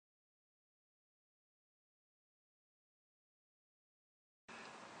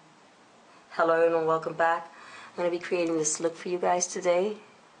Hello everyone, welcome back. I'm going to be creating this look for you guys today.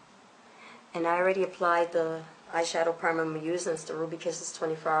 And I already applied the eyeshadow primer I'm using. It's the Ruby Kisses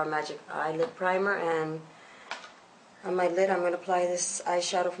 24-Hour Magic Eyelid Primer. And on my lid I'm going to apply this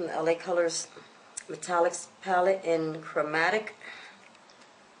eyeshadow from the LA Colors Metallics palette in Chromatic.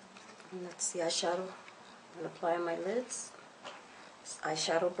 And that's the eyeshadow I'm going to apply on my lids. This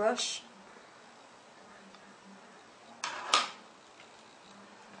eyeshadow brush.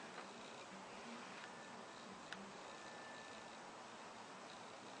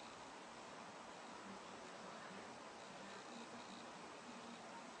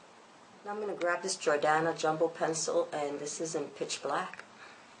 Now I'm going to grab this Jordana Jumbo Pencil, and this is in Pitch Black.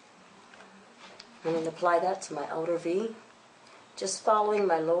 I'm going to apply that to my outer V, just following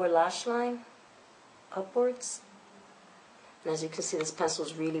my lower lash line upwards. And as you can see, this pencil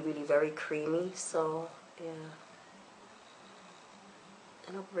is really very creamy, so yeah.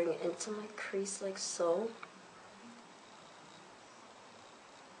 And I'll bring it into my crease like so.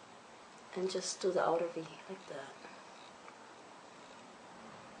 And just do the outer V like that.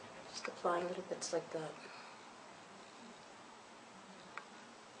 Just applying little bits like that.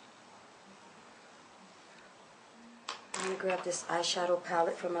 I'm going to grab this eyeshadow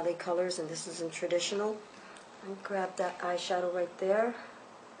palette from LA Colors, and this is in Traditional. And grab that eyeshadow right there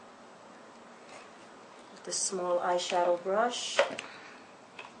with this small eyeshadow brush.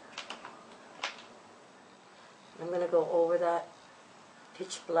 I'm going to go over that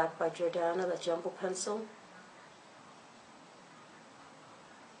Pitch Black by Jordana, that jumbo pencil.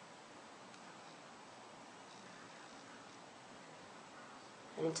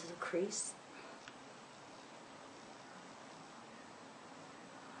 And into the crease.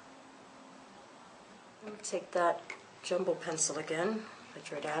 I'm going to take that jumbo pencil again, by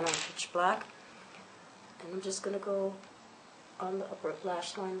Jordana in Pitch Black, and I'm just going to go on the upper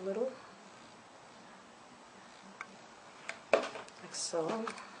lash line a little, like so.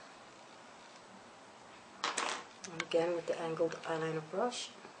 And again with the angled eyeliner brush,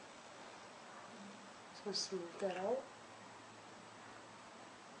 just going to smooth that out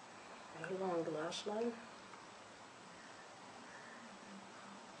right along the lash line.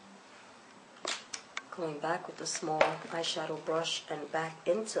 Going back with the small eyeshadow brush and back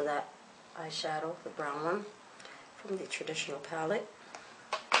into that eyeshadow, the brown one, from the Traditional palette.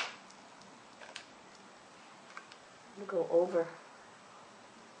 I'm going to go over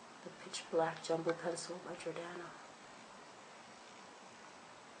the Pitch Black jumbo pencil by Jordana.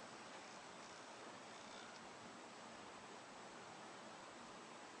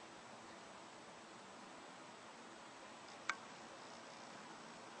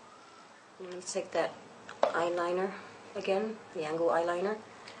 I'm going to take that eyeliner again, the angle eyeliner,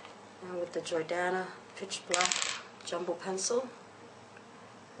 and with the Jordana Pitch Black jumbo pencil,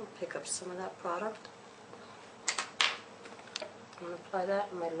 I'll pick up some of that product. I'm going to apply that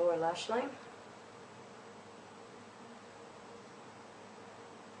on my lower lash line.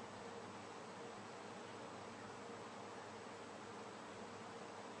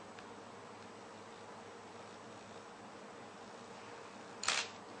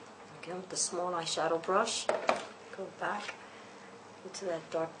 Again with the small eyeshadow brush, go back into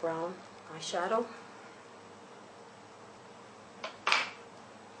that dark brown eyeshadow.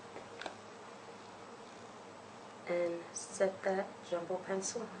 And set that jumbo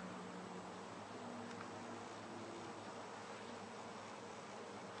pencil.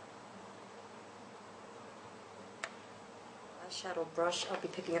 Eyeshadow brush, I'll be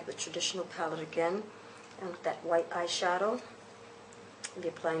picking up the Traditional palette again, and with that white eyeshadow, I'll be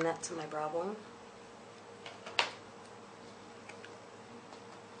applying that to my brow bone.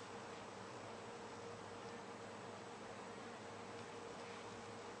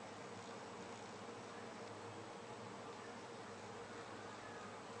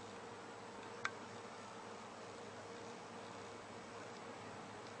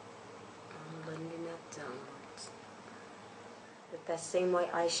 I'm blending that downwards. With that same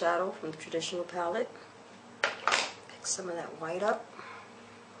white eyeshadow from the Traditional palette, pick some of that white up.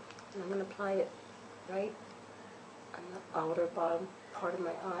 And I'm going to apply it right on the outer bottom part of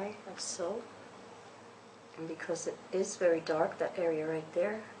my eye, like so. And because it is very dark, that area right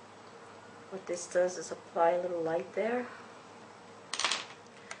there, what this does is apply a little light there.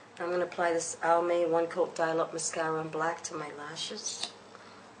 I'm going to apply this Almay One Coat Dial Up Mascara in black to my lashes.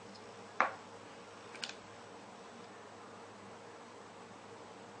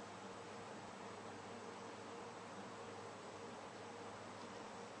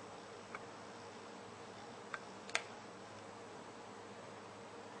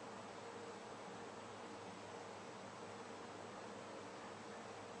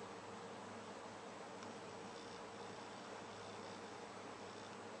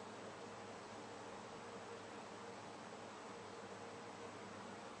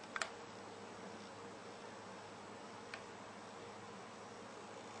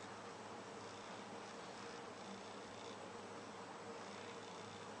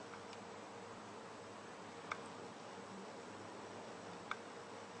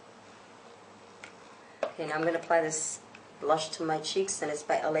 Okay, now I'm going to apply this blush to my cheeks, and it's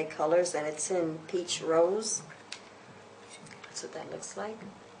by LA Colors, and it's in Peach Rose. That's what that looks like.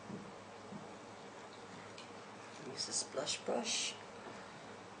 Use this blush brush.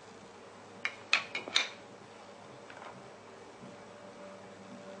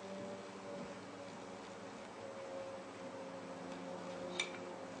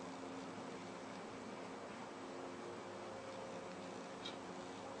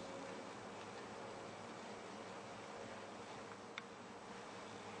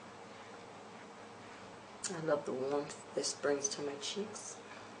 I love the warmth this brings to my cheeks.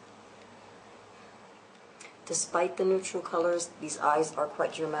 Despite the neutral colors, these eyes are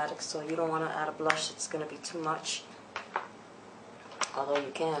quite dramatic, so you don't want to add a blush. It's going to be too much, although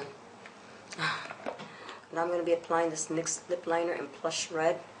you can. Now I'm going to be applying this NYX lip liner in Plush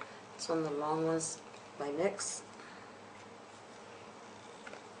Red. It's one of the long ones by NYX.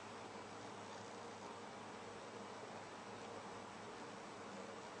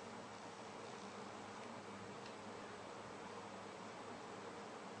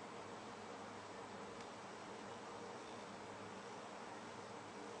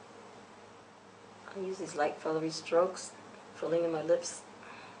 I use these light feathery strokes, filling in my lips.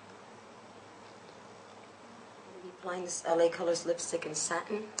 I'm applying this LA Colors lipstick in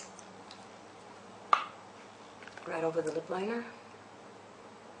Satin right over the lip liner.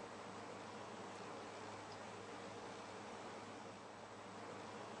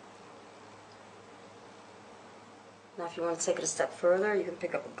 Now if you want to take it a step further, you can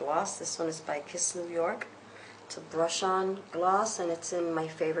pick up a gloss. This one is by Kiss New York. It's a brush-on gloss, and it's in my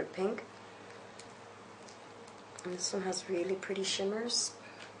favorite pink. And this one has really pretty shimmers.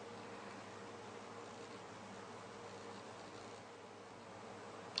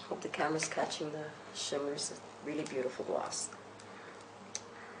 Hope the camera's catching the shimmers. It's a really beautiful gloss.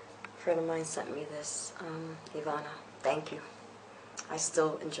 A friend of mine sent me this, Ivana. Thank you. I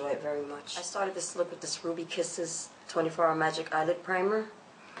still enjoy it very much. I started this look with this Ruby Kisses 24-Hour Magic Eyelid Primer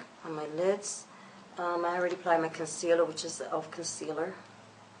on my lids. I already applied my concealer, which is the e.l.f. concealer.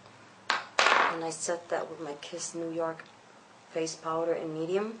 And I set that with my Kiss New York face powder in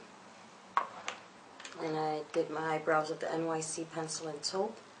medium. And I did my eyebrows with the NYC pencil and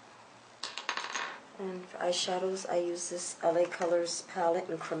taupe. And for eyeshadows, I use this LA Colors palette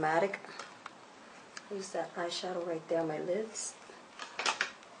in Chromatic. I use that eyeshadow right there on my lids.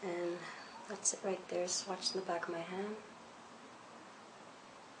 And that's it right there, swatched in the back of my hand.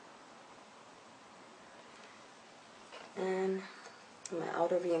 And my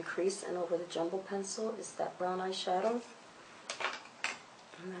outer V and crease and over the jumbo pencil is that brown eyeshadow.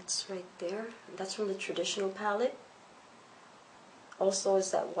 And that's right there. That's from the traditional palette. Also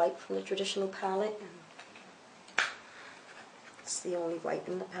is that white from the traditional palette. And it's the only white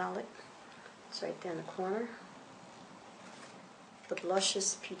in the palette. It's right there in the corner. The blush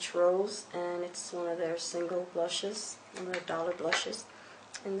is Peach Rose, and it's one of their single blushes, one of their dollar blushes.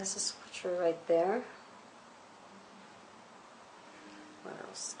 And this is swatcher right there. What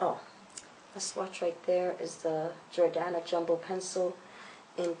else? Oh, the swatch right there is the Jordana Jumbo Pencil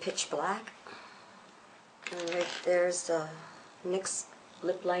in Pitch Black. And right there's the NYX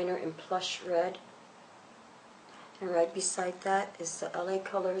Lip Liner in Plush Red. And right beside that is the LA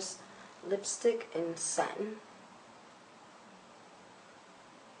Colors lipstick in Satin.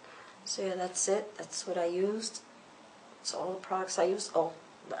 So yeah, that's it. That's what I used. It's all the products I used. Oh,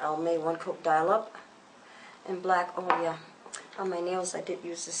 the Almay One Coat Dial-Up in black. Oh yeah. On my nails, I did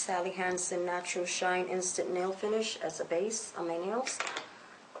use the Sally Hansen Natural Shine Instant Nail Finish as a base on my nails.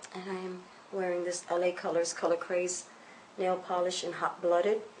 And I am wearing this LA Colors Color Craze nail polish in Hot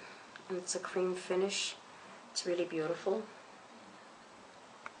Blooded. And it's a cream finish. It's really beautiful.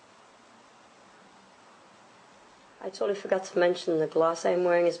 I totally forgot to mention the gloss I'm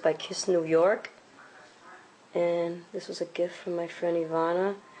wearing is by Kiss New York. And this was a gift from my friend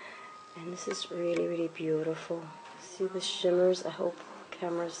Ivana. And this is really, really beautiful. See the shimmers? I hope the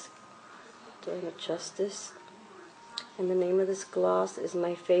camera's doing it justice. And the name of this gloss is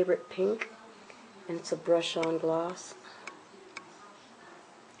My Favorite Pink. And it's a brush-on gloss.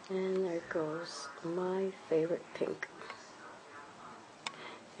 And there it goes. My Favorite Pink.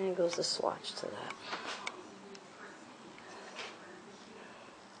 And it goes the swatch to that.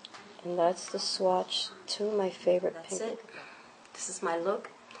 And that's the swatch to My Favorite Pink. That's it. This is my look.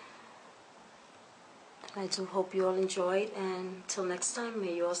 I do hope you all enjoyed, and until next time,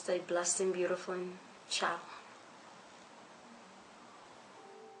 may you all stay blessed and beautiful, and ciao.